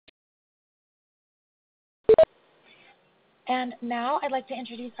And now I'd like to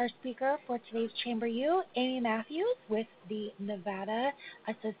introduce our speaker for today's Chamber U, Amy Matthews with the Nevada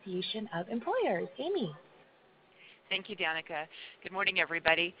Association of Employers. Amy. Thank you, Danica. Good morning,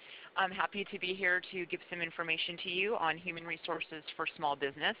 everybody. I'm happy to be here to give some information to you on human resources for small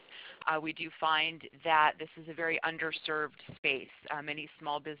business. We do find that this is a very underserved space. Many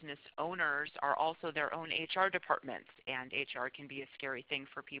small business owners are also their own HR departments, and HR can be a scary thing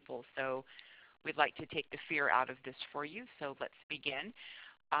for people. So we'd like to take the fear out of this for you. So let's begin.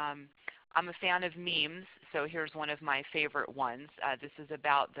 I'm a fan of memes, so here's one of my favorite ones. This is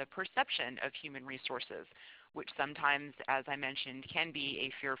about the perception of human resources, which sometimes, as I mentioned, can be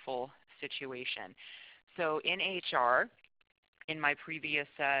a fearful situation. So in HR, in my previous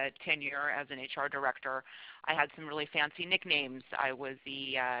tenure as an HR director, I had some really fancy nicknames. I was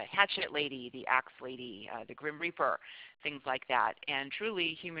the Hatchet Lady, the Axe Lady, the Grim Reaper, things like that. And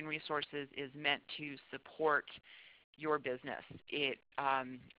truly, human resources is meant to support your business. It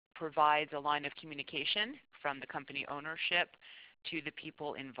provides a line of communication from the company ownership to the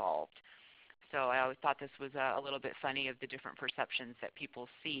people involved. So I always thought this was a little bit funny of the different perceptions that people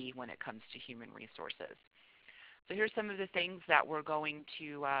see when it comes to human resources. So here's some of the things that we're going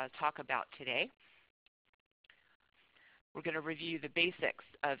to talk about today. We're going to review the basics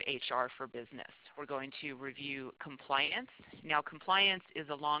of HR for business. We're going to review compliance. Now, compliance is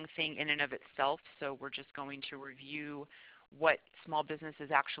a long thing in and of itself, so we're just going to review what small business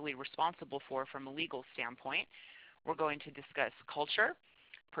is actually responsible for from a legal standpoint. We're going to discuss culture,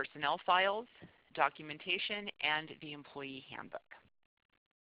 personnel files, documentation, and the employee handbook.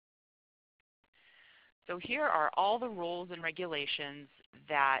 So here are all the rules and regulations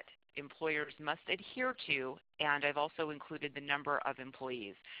that employers must adhere to, and I've also included the number of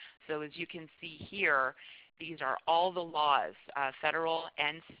employees. So as you can see here, these are all the laws, federal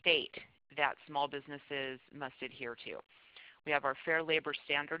and state, that small businesses must adhere to. We have our Fair Labor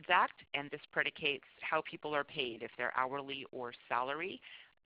Standards Act, and this predicates how people are paid, if they're hourly or salary,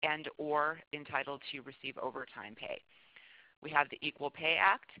 and or entitled to receive overtime pay. We have the Equal Pay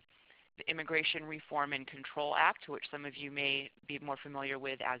Act, the Immigration Reform and Control Act, which some of you may be more familiar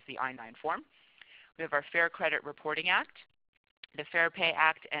with as the I-9 form. We have our Fair Credit Reporting Act, the Fair Pay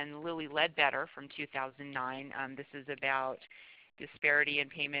Act, and Lilly Ledbetter from 2009. This is about disparity in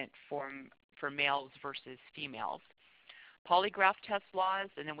payment for males versus females. Polygraph test laws,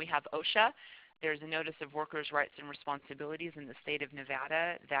 and then we have OSHA. There's a Notice of Workers' Rights and Responsibilities in the state of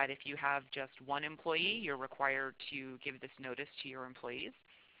Nevada that if you have just one employee, you're required to give this notice to your employees.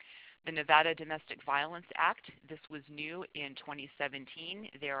 The Nevada Domestic Violence Act, this was new in 2017.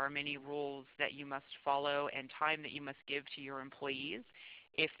 There are many rules that you must follow and time that you must give to your employees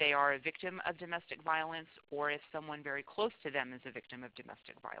if they are a victim of domestic violence or if someone very close to them is a victim of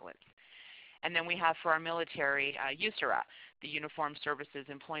domestic violence. And then we have for our military, USERA, the Uniformed Services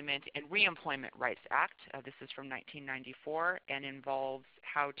Employment and Reemployment Rights Act. This is from 1994 and involves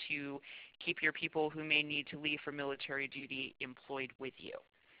how to keep your people who may need to leave for military duty employed with you.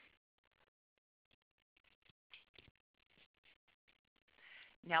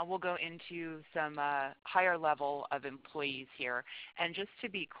 Now we'll go into some higher level of employees here. And just to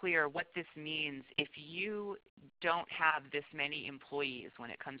be clear, what this means, if you don't have this many employees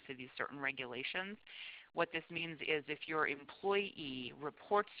when it comes to these certain regulations, what this means is if your employee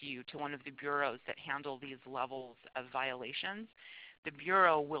reports you to one of the bureaus that handle these levels of violations, the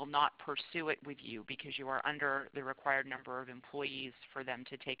bureau will not pursue it with you because you are under the required number of employees for them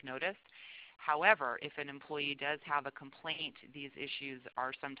to take notice. However, if an employee does have a complaint, these issues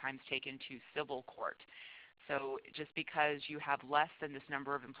are sometimes taken to civil court. So just because you have less than this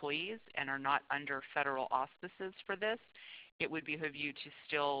number of employees and are not under federal auspices for this, it would behoove you to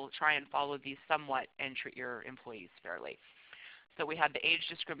still try and follow these somewhat and treat your employees fairly. So we have the Age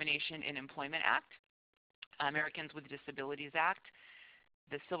Discrimination in Employment Act, Americans with Disabilities Act,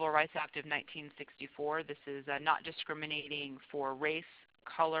 the Civil Rights Act of 1964. This is not discriminating for race,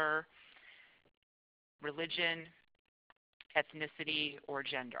 color, religion, ethnicity, or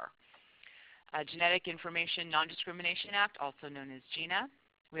gender. Genetic Information Non-Discrimination Act, also known as GINA.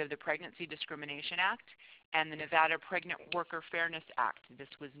 We have the Pregnancy Discrimination Act and the Nevada Pregnant Worker Fairness Act. This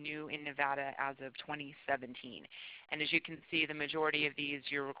was new in Nevada as of 2017. And as you can see, the majority of these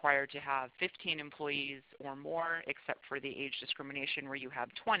you're required to have 15 employees or more, except for the age discrimination where you have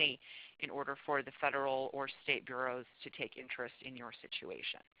 20 in order for the federal or state bureaus to take interest in your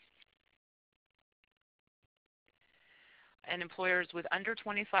situation. And employers with under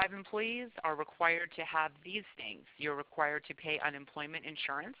 25 employees are required to have these things. You're required to pay unemployment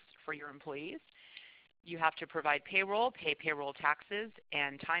insurance for your employees. You have to provide payroll, pay payroll taxes,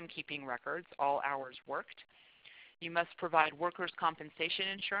 and timekeeping records, all hours worked. You must provide workers' compensation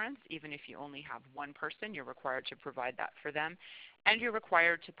insurance. Even if you only have one person, you're required to provide that for them. And you're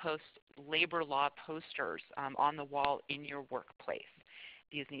required to post labor law posters on the wall in your workplace.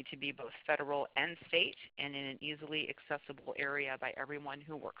 These need to be both federal and state and in an easily accessible area by everyone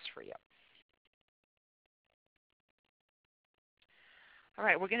who works for you. All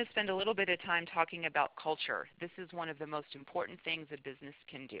right, we're going to spend a little bit of time talking about culture. This is one of the most important things a business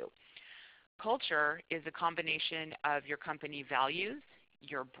can do. Culture is a combination of your company values,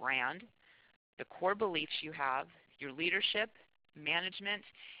 your brand, the core beliefs you have, your leadership, management,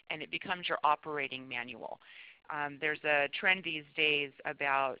 and it becomes your operating manual. There's a trend these days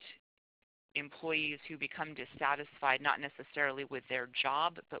about employees who become dissatisfied not necessarily with their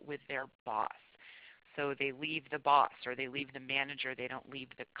job but with their boss. So they leave the boss or they leave the manager. They don't leave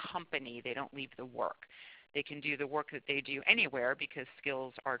the company. They don't leave the work. They can do the work that they do anywhere because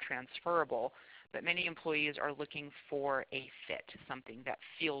skills are transferable, but many employees are looking for a fit, something that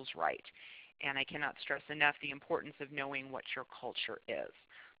feels right. And I cannot stress enough the importance of knowing what your culture is.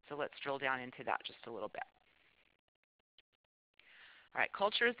 So let's drill down into that just a little bit. All right,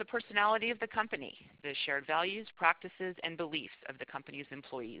 culture is the personality of the company, the shared values, practices, and beliefs of the company's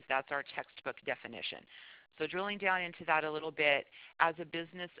employees. That's our textbook definition. So drilling down into that a little bit, as a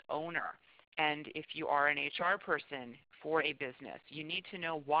business owner, and if you are an HR person for a business, you need to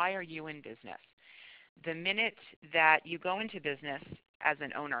know, why are you in business? The minute that you go into business as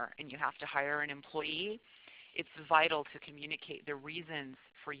an owner and you have to hire an employee, it's vital to communicate the reasons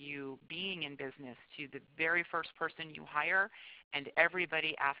for you being in business to the very first person you hire and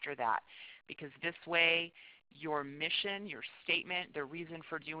everybody after that. Because this way, your mission, your statement, the reason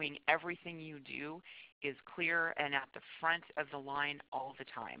for doing everything you do is clear and at the front of the line all the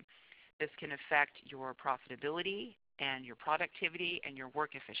time. This can affect your profitability and your productivity and your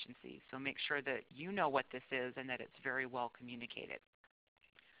work efficiency. So make sure that you know what this is and that it's very well communicated.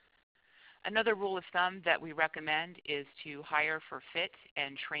 Another rule of thumb that we recommend is to hire for fit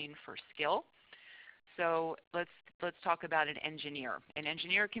and train for skill. So let's talk about an engineer. An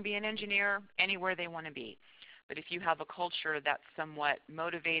engineer can be an engineer anywhere they want to be. But if you have a culture that's somewhat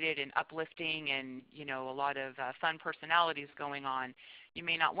motivated and uplifting and a lot of fun personalities going on, you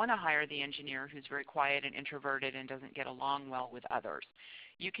may not want to hire the engineer who's very quiet and introverted and doesn't get along well with others.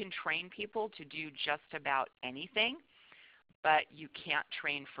 You can train people to do just about anything, but you can't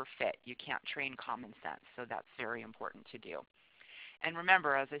train for fit. You can't train common sense, so that's very important to do. And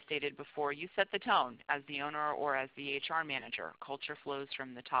remember, as I stated before, you set the tone as the owner or as the HR manager. Culture flows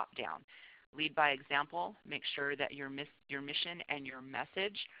from the top down. Lead by example. Make sure that your mission and your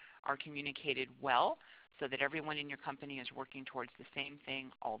message are communicated well so that everyone in your company is working towards the same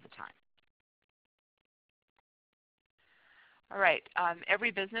thing all the time. All right, every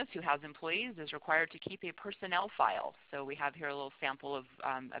business who has employees is required to keep a personnel file. So we have here a little sample of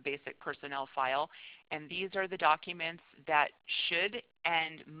a basic personnel file, and these are the documents that should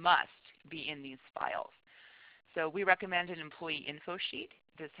and must be in these files. So we recommend an employee info sheet.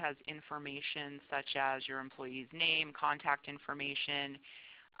 This has information such as your employee's name, contact information,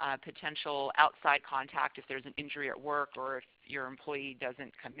 potential outside contact if there's an injury at work, or if your employee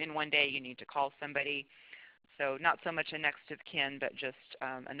doesn't come in one day, you need to call somebody. So not so much a next of kin, but just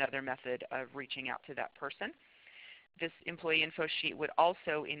another method of reaching out to that person. This employee info sheet would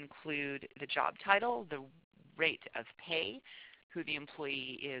also include the job title, the rate of pay, who the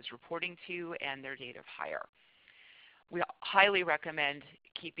employee is reporting to, and their date of hire. We highly recommend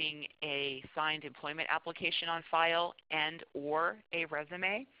keeping a signed employment application on file and or a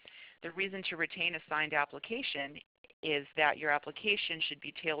resume. The reason to retain a signed application is that your application should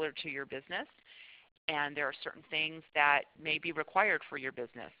be tailored to your business, and there are certain things that may be required for your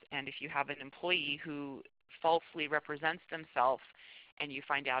business. And if you have an employee who falsely represents themselves and you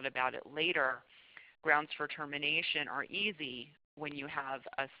find out about it later, grounds for termination are easy when you have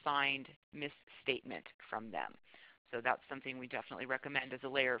a signed misstatement from them. So that's something we definitely recommend as a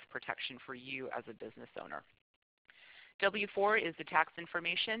layer of protection for you as a business owner. W-4 is the tax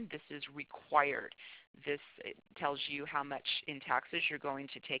information. This is required. This tells you how much in taxes you're going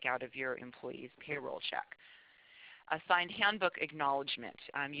to take out of your employee's payroll check. A signed handbook acknowledgement.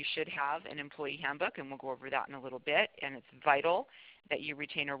 You should have an employee handbook, and we'll go over that in a little bit. And it's vital that you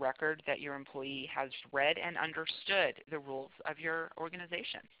retain a record that your employee has read and understood the rules of your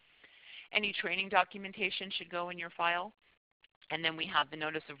organization. Any training documentation should go in your file. And then we have the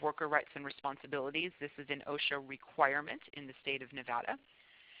Notice of Worker Rights and Responsibilities. This is an OSHA requirement in the state of Nevada.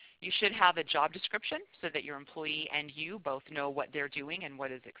 You should have a job description so that your employee and you both know what they're doing and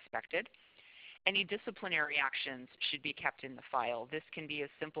what is expected. Any disciplinary actions should be kept in the file. This can be as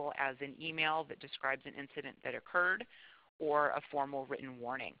simple as an email that describes an incident that occurred or a formal written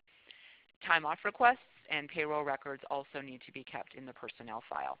warning. Time off requests and payroll records also need to be kept in the personnel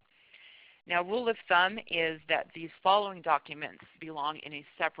file. Now, rule of thumb is that these following documents belong in a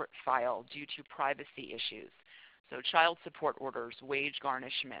separate file due to privacy issues. So child support orders, wage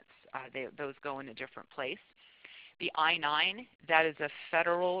garnishments, those go in a different place. The I-9, that is a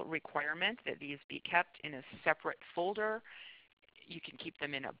federal requirement that these be kept in a separate folder. You can keep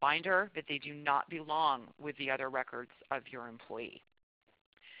them in a binder, but they do not belong with the other records of your employee.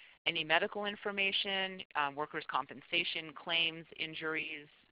 Any medical information, workers' compensation claims, injuries,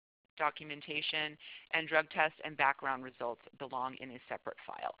 documentation, and drug tests and background results belong in a separate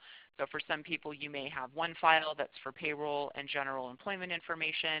file. So for some people, you may have one file that's for payroll and general employment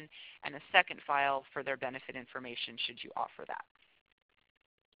information, and a second file for their benefit information should you offer that.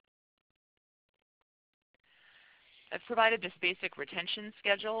 I've provided this basic retention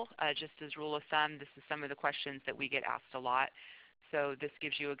schedule just as rule of thumb. This is some of the questions that we get asked a lot. So this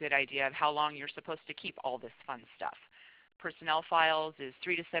gives you a good idea of how long you're supposed to keep all this fun stuff. Personnel files is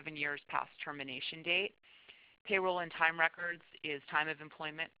 3 to 7 years past termination date. Payroll and time records is time of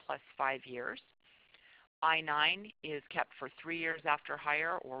employment plus 5 years. I-9 is kept for 3 years after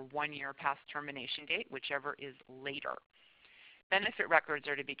hire or 1 year past termination date, whichever is later. Benefit records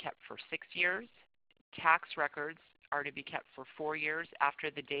are to be kept for 6 years. Tax records are to be kept for 4 years after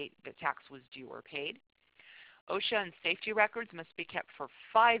the date that tax was due or paid. OSHA and safety records must be kept for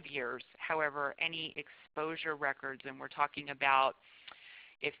 5 years. However, any exposure records, and we're talking about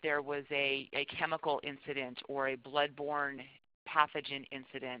if there was a chemical incident or a bloodborne pathogen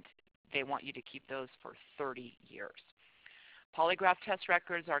incident, they want you to keep those for 30 years. Polygraph test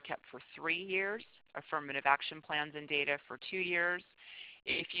records are kept for 3 years. Affirmative action plans and data for 2 years.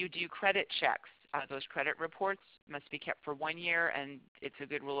 If you do credit checks, those credit reports must be kept for 1 year, and it's a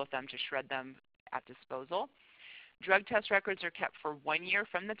good rule of thumb to shred them at disposal. Drug test records are kept for 1 year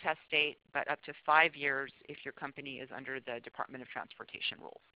from the test date, but up to 5 years if your company is under the Department of Transportation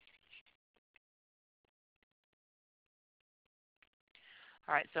rules.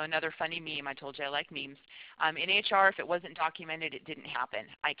 All right, so another funny meme. I told you I like memes. In HR, if it wasn't documented, it didn't happen.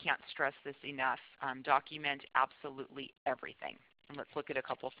 I can't stress this enough. Document absolutely everything. And let's look at a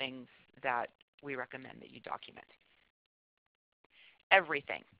couple things that we recommend that you document.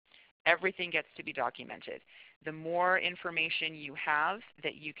 Everything. Everything gets to be documented. The more information you have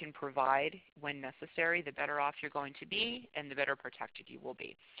that you can provide when necessary, the better off you're going to be and the better protected you will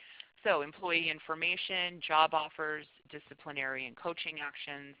be. So employee information, job offers, disciplinary and coaching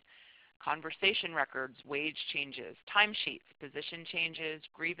actions, conversation records, wage changes, timesheets, position changes,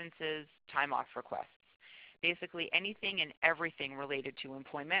 grievances, time off requests. Basically anything and everything related to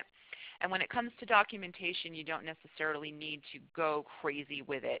employment. And when it comes to documentation, you don't necessarily need to go crazy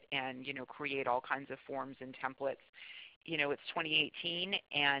with it and create all kinds of forms and templates. It's 2018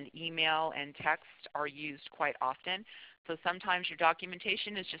 and email and text are used quite often. So sometimes your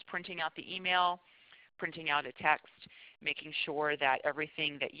documentation is just printing out the email, printing out a text, making sure that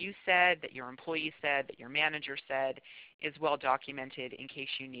everything that you said, that your employee said, that your manager said is well documented in case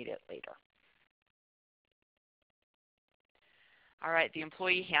you need it later. All right, the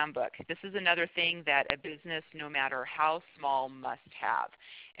employee handbook. This is another thing that a business, no matter how small, must have.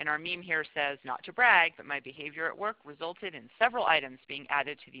 And our meme here says, not to brag, but my behavior at work resulted in several items being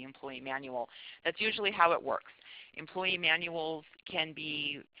added to the employee manual. That's usually how it works. Employee manuals can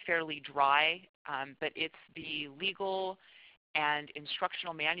be fairly dry, but it's the legal and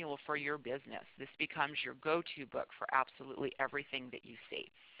instructional manual for your business. This becomes your go-to book for absolutely everything that you see.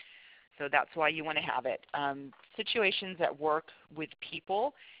 So that's why you want to have it. Situations at work with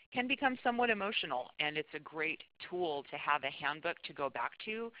people can become somewhat emotional, and it's a great tool to have a handbook to go back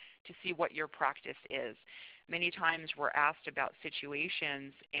to see what your practice is. Many times we're asked about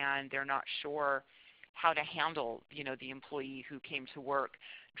situations and they're not sure how to handle the employee who came to work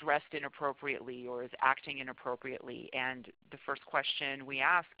dressed inappropriately or is acting inappropriately. And the first question we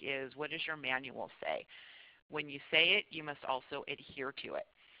ask is, what does your manual say? When you say it, you must also adhere to it.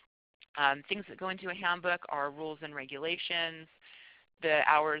 Things that go into a handbook are rules and regulations, the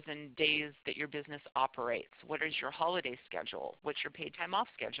hours and days that your business operates. What is your holiday schedule? What's your paid time off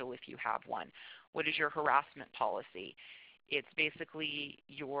schedule if you have one? What is your harassment policy? It's basically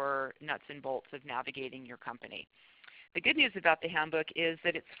your nuts and bolts of navigating your company. The good news about the handbook is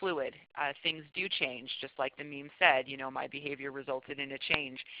that it's fluid. Things do change, just like the meme said, my behavior resulted in a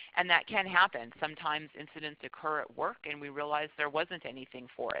change. And that can happen. Sometimes incidents occur at work and we realize there wasn't anything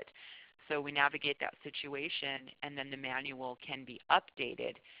for it. So we navigate that situation, and then the manual can be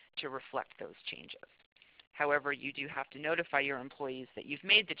updated to reflect those changes. However, you do have to notify your employees that you've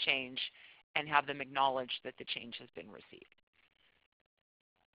made the change and have them acknowledge that the change has been received.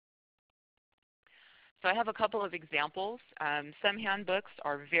 So I have a couple of examples. Some handbooks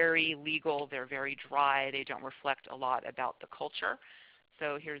are very legal. They're very dry. They don't reflect a lot about the culture.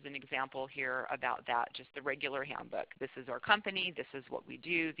 So here's an example here about that, just the regular handbook. This is our company. This is what we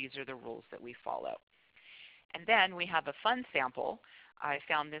do. These are the rules that we follow. And then we have a fun sample. I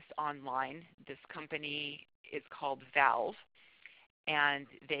found this online. This company is called Valve, and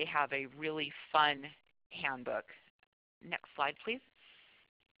they have a really fun handbook. Next slide, please.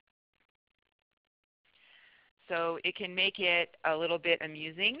 So it can make it a little bit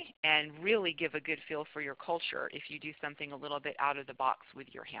amusing and really give a good feel for your culture if you do something a little bit out of the box with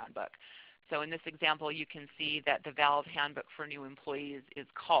your handbook. So in this example, you can see that the Valve Handbook for New Employees is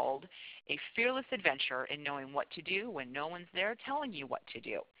called A Fearless Adventure in Knowing What to Do When No One's There Telling You What to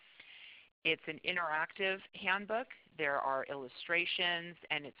Do. It's an interactive handbook. There are illustrations,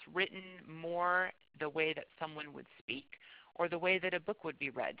 and it's written more the way that someone would speak or the way that a book would be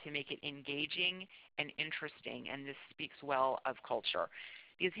read to make it engaging and interesting, and this speaks well of culture.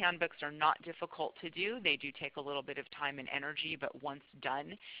 These handbooks are not difficult to do. They do take a little bit of time and energy, but once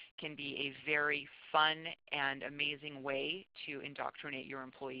done can be a very fun and amazing way to indoctrinate your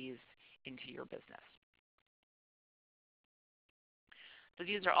employees into your business. So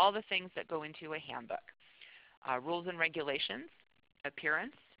these are all the things that go into a handbook. Rules and regulations,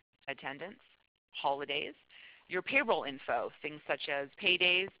 appearance, attendance, holidays, your payroll info, things such as pay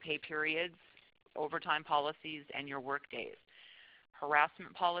days, pay periods, overtime policies, and your work days.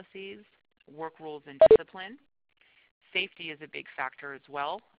 Harassment policies, work rules and discipline. Safety is a big factor as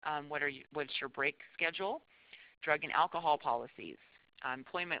well. What's your break schedule? Drug and alcohol policies,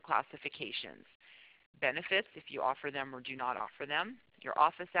 employment classifications, benefits if you offer them or do not offer them, your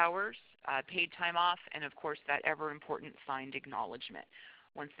office hours, paid time off, and of course that ever important signed acknowledgement.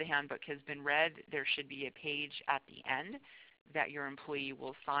 Once the handbook has been read, there should be a page at the end that your employee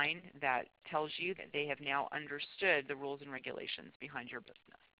will sign that tells you that they have now understood the rules and regulations behind your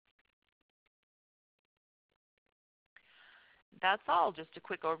business. That's all, just a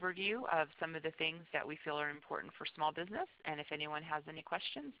quick overview of some of the things that we feel are important for small business. And if anyone has any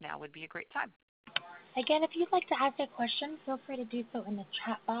questions, now would be a great time. Again, if you'd like to ask a question, feel free to do so in the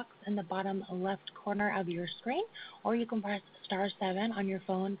chat box in the bottom left corner of your screen, or you can press *7 on your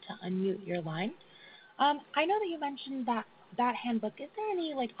phone to unmute your line. I know that you mentioned that handbook. Is there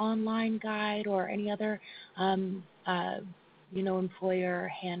any online guide or any other employer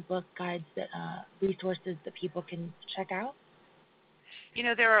handbook guides that resources that people can check out?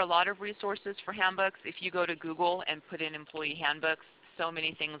 There are a lot of resources for handbooks. If you go to Google and put in employee handbooks, so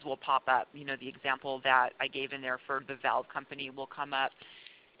many things will pop up. The example that I gave in there for the Valve company will come up.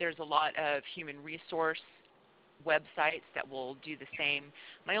 There's a lot of human resource websites that will do the same.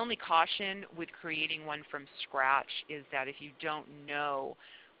 My only caution with creating one from scratch is that if you don't know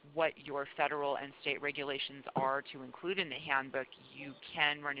what your federal and state regulations are to include in the handbook, you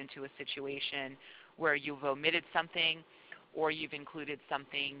can run into a situation where you've omitted something or you've included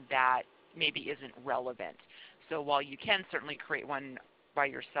something that maybe isn't relevant. So while you can certainly create one by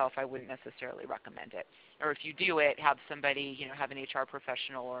yourself, I wouldn't necessarily recommend it. Or if you do it, have somebody, have an HR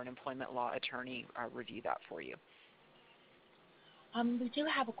professional or an employment law attorney review that for you. We do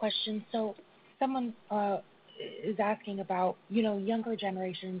have a question. So someone is asking about, younger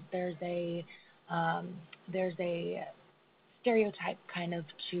generations. There's a stereotype kind of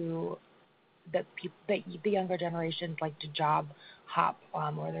to that the younger generations like to job hop,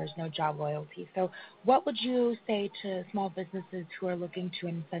 or there's no job loyalty. So what would you say to small businesses who are looking to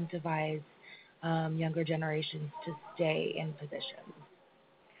incentivize younger generations to stay in positions?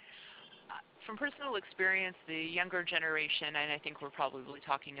 From personal experience, the younger generation, and I think we're probably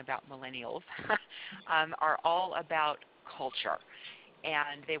talking about millennials, are all about culture.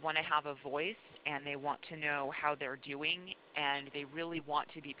 And they want to have a voice, and they want to know how they're doing, and they really want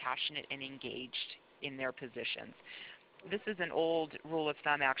to be passionate and engaged in their positions. This is an old rule of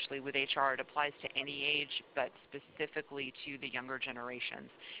thumb actually with HR. It applies to any age, but specifically to the younger generations.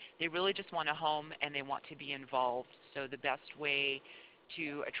 They really just want a home and they want to be involved. So the best way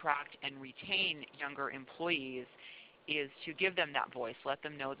to attract and retain younger employees is to give them that voice, let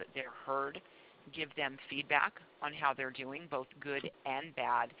them know that they're heard, give them feedback on how they're doing, both good and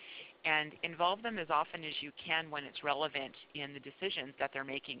bad, and involve them as often as you can when it's relevant in the decisions that they're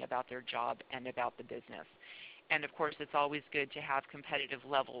making about their job and about the business. And of course, it's always good to have competitive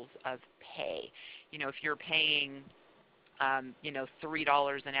levels of pay. If you're paying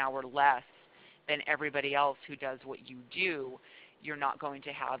 $3 an hour less than everybody else who does what you do, you're not going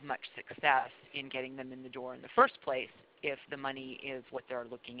to have much success in getting them in the door in the first place if the money is what they're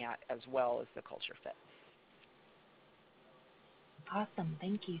looking at as well as the culture fit. Awesome.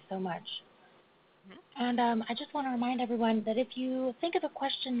 Thank you so much. Mm-hmm. And I just want to remind everyone that if you think of a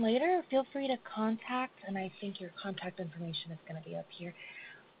question later, feel free to contact, and I think your contact information is going to be up here.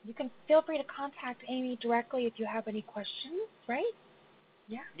 You can feel free to contact Amy directly if you have any questions, right?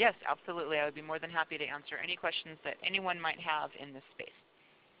 Yeah. Yes, absolutely. I would be more than happy to answer any questions that anyone might have in this space.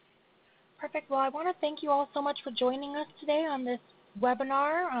 Perfect. Well, I want to thank you all so much for joining us today on this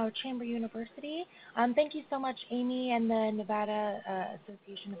webinar, Chamber University. Thank you so much, Amy and the Nevada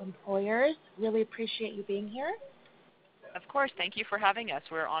Association of Employers. Really appreciate you being here. Of course. Thank you for having us.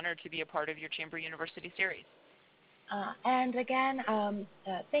 We're honored to be a part of your Chamber University series. And again,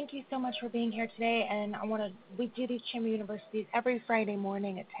 thank you so much for being here today. And we do these Chamber Universities every Friday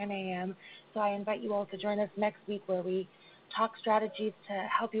morning at 10 a.m. So I invite you all to join us next week where we talk strategies to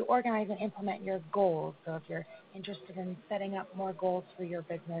help you organize and implement your goals. So if you're interested in setting up more goals for your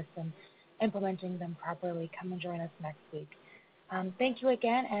business and implementing them properly, come and join us next week. Thank you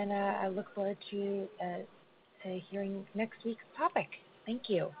again, and I look forward to hearing next week's topic. Thank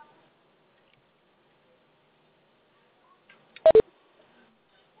you.